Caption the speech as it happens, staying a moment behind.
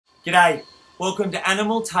G'day, welcome to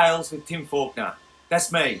Animal Tales with Tim Faulkner.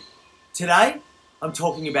 That's me. Today, I'm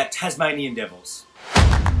talking about Tasmanian devils.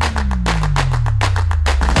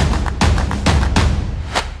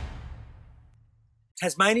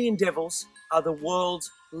 Tasmanian devils are the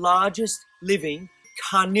world's largest living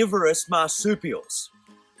carnivorous marsupials.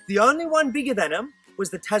 The only one bigger than them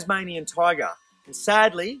was the Tasmanian tiger, and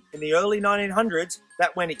sadly, in the early 1900s,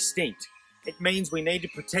 that went extinct. It means we need to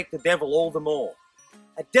protect the devil all the more.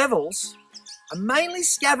 Devils are mainly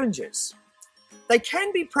scavengers. They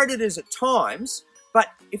can be predators at times, but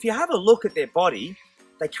if you have a look at their body,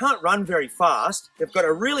 they can't run very fast, they've got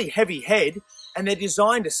a really heavy head, and they're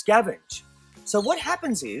designed to scavenge. So what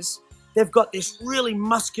happens is, they've got this really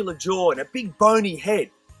muscular jaw and a big bony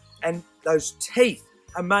head, and those teeth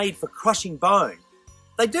are made for crushing bone.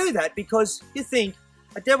 They do that because you think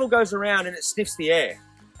a devil goes around and it sniffs the air,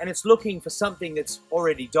 and it's looking for something that's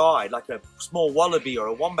already died, like a small wallaby or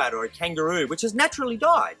a wombat or a kangaroo, which has naturally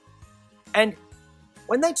died. And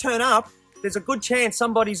when they turn up, there's a good chance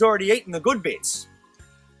somebody's already eaten the good bits.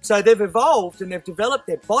 So they've evolved and they've developed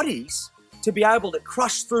their bodies to be able to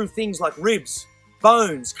crush through things like ribs,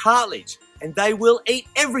 bones, cartilage, and they will eat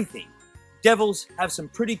everything. Devils have some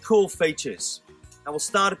pretty cool features. And we'll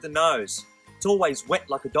start at the nose. It's always wet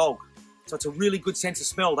like a dog. So it's a really good sense of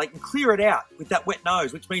smell. They can clear it out with that wet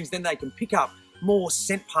nose, which means then they can pick up more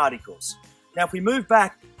scent particles. Now, if we move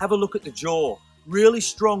back, have a look at the jaw. Really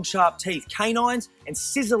strong, sharp teeth, canines and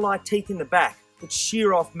scissor-like teeth in the back that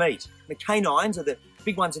shear off meat. The canines are the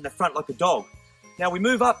big ones in the front like a dog. Now we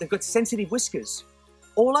move up, they've got sensitive whiskers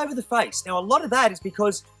all over the face. Now a lot of that is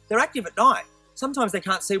because they're active at night. Sometimes they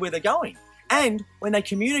can't see where they're going. And when they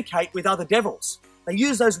communicate with other devils, they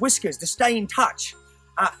use those whiskers to stay in touch.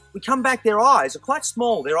 We come back, their eyes are quite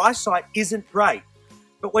small, their eyesight isn't great.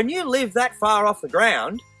 But when you live that far off the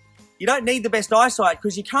ground, you don't need the best eyesight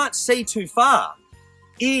because you can't see too far.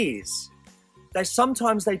 Ears,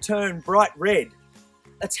 sometimes they turn bright red.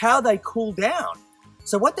 That's how they cool down.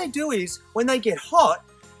 So what they do is, when they get hot,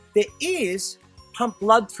 their ears pump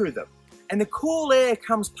blood through them, and the cool air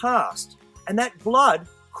comes past, and that blood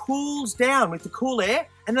cools down with the cool air,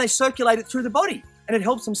 and they circulate it through the body, and it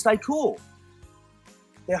helps them stay cool.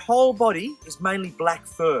 Their whole body is mainly black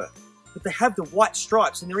fur, but they have the white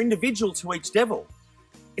stripes, and they're individual to each devil.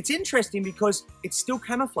 It's interesting because it's still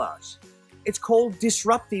camouflage. It's called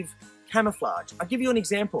disruptive camouflage. I'll give you an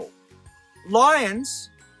example. Lions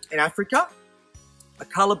in Africa are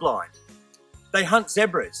colorblind. They hunt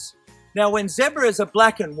zebras. Now, when zebras are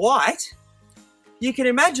black and white, you can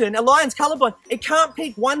imagine a lion's colorblind. It can't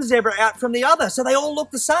pick one zebra out from the other, so they all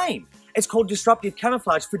look the same. It's called disruptive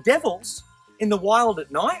camouflage. For devils in the wild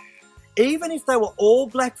at night, even if they were all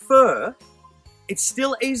black fur, it's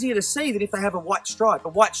still easier to see than if they have a white stripe. A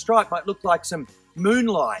white stripe might look like some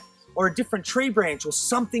moonlight or a different tree branch or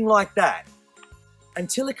something like that.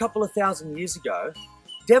 Until a couple of thousand years ago,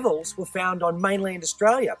 devils were found on mainland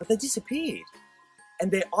Australia, but they disappeared.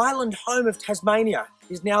 And their island home of Tasmania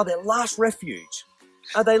is now their last refuge.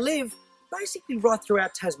 They live basically right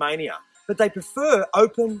throughout Tasmania, but they prefer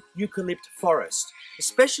open eucalypt forest,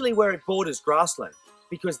 especially where it borders grassland,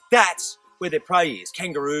 because that's where their prey is: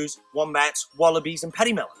 kangaroos, wombats, wallabies, and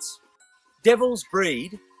paddymellons. Devils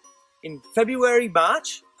breed in February,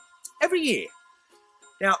 March, every year.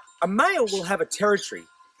 Now, a male will have a territory,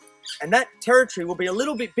 and that territory will be a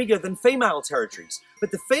little bit bigger than female territories,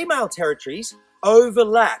 but the female territories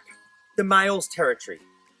overlap the male's territory.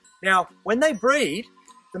 Now, when they breed,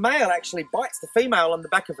 the male actually bites the female on the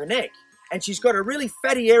back of her neck, and she's got a really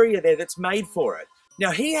fatty area there that's made for it.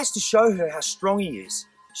 Now, he has to show her how strong he is.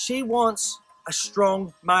 She wants a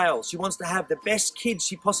strong male. She wants to have the best kids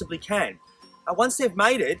she possibly can. Once they've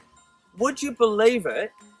mated, would you believe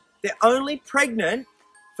it, they're only pregnant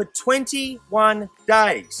for 21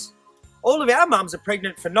 days. All of our mums are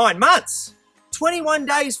pregnant for 9 months. 21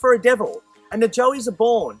 days for a devil. And the joeys are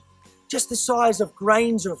born just the size of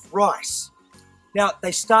grains of rice. Now,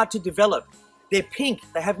 they start to develop. They're pink.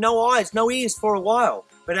 They have no eyes, no ears for a while.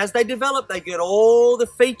 But as they develop, they get all the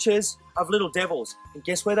features of little devils. And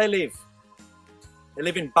guess where they live? They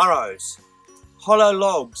live in burrows, hollow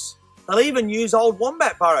logs. They'll even use old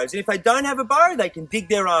wombat burrows. And if they don't have a burrow, they can dig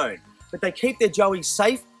their own. But they keep their joeys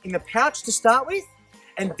safe in the pouch to start with,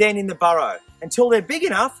 and then in the burrow, until they're big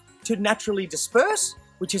enough to naturally disperse,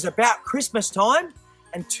 which is about Christmas time,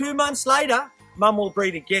 and 2 months later, mum will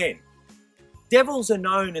breed again. Devils are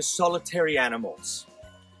known as solitary animals.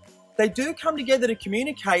 They do come together to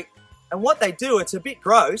communicate, and what they do, it's a bit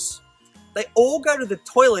gross, they all go to the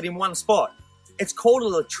toilet in one spot. It's called a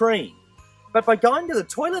latrine. But by going to the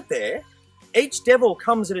toilet there, each devil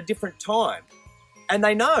comes at a different time. And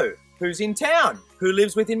they know who's in town, who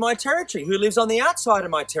lives within my territory, who lives on the outside of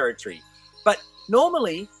my territory. But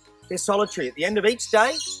normally, they're solitary. At the end of each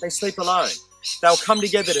day, they sleep alone. They'll come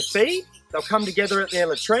together to feed, they'll come together at their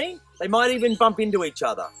latrine, they might even bump into each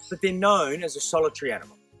other, but they're known as a solitary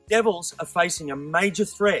animal. Devils are facing a major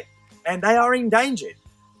threat, and they are endangered.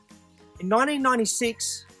 In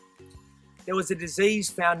 1996, there was a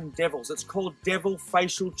disease found in devils. It's called devil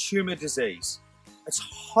facial tumor disease. It's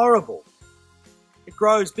horrible. It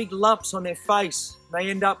grows big lumps on their face.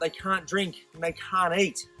 They end up, they can't drink and they can't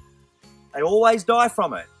eat. They always die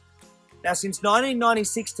from it. Now, since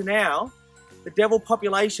 1996 to now, the devil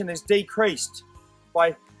population has decreased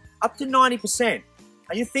by up to 90%.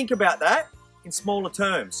 Now you think about that in smaller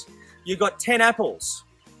terms. You got 10 apples.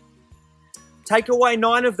 Take away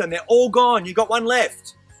 9 of them, they're all gone. You got 1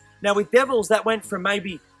 left. Now with devils, that went from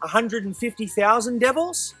maybe 150,000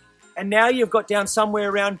 devils, and now you've got down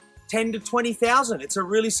somewhere around 10 to 20,000. It's a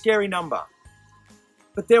really scary number.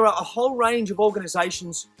 But there are a whole range of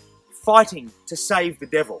organisations fighting to save the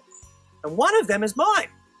devil. And one of them is mine.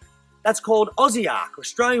 That's called AUSSIARC,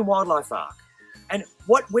 Australian Wildlife Arc. And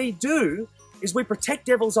what we do is we protect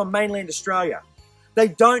devils on mainland Australia. They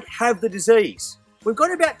don't have the disease. We've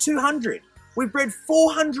got about 200. We've bred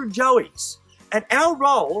 400 joeys. And our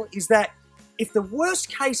role is that if the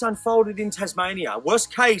worst case unfolded in Tasmania,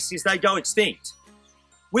 worst case is they go extinct,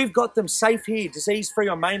 we've got them safe here, disease-free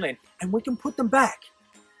on mainland, and we can put them back.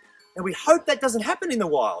 Now we hope that doesn't happen in the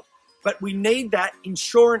wild, but we need that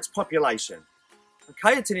insurance population.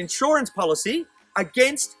 Okay, it's an insurance policy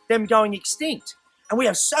against them going extinct. And we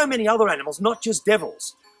have so many other animals, not just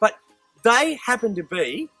devils, but they happen to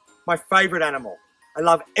be my favourite animal. I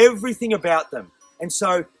love everything about them. And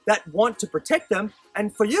so that want to protect them,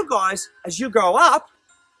 and for you guys, as you grow up,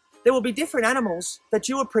 there will be different animals that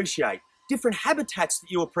you appreciate, different habitats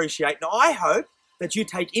that you appreciate. Now I hope that you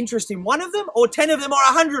take interest in one of them, or 10 of them, or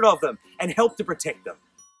 100 of them, and help to protect them.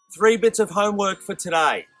 3 bits of homework for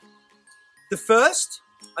today. The first,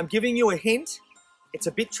 I'm giving you a hint. It's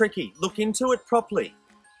a bit tricky. Look into it properly.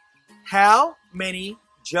 How many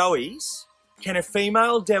joeys can a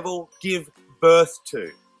female devil give birth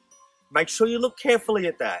to? Make sure you look carefully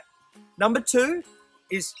at that. Number 2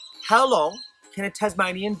 is how long can a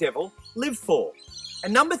Tasmanian devil live for?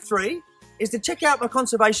 And number 3 is to check out my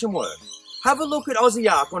conservation work. Have a look at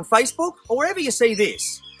AUSSIARC on Facebook or wherever you see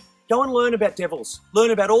this. Go and learn about devils.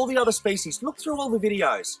 Learn about all the other species. Look through all the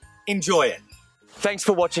videos. Enjoy it. Thanks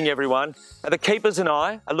for watching, everyone. Now, the keepers and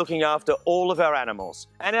I are looking after all of our animals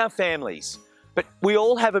and our families. But we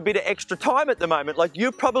all have a bit of extra time at the moment, like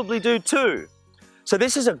you probably do too. So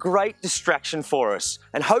this is a great distraction for us,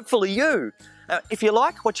 and hopefully you. If you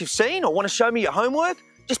like what you've seen or want to show me your homework,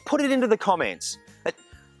 just put it into the comments.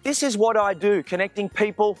 This is what I do, connecting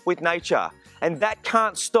people with nature, and that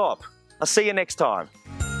can't stop. I'll see you next time.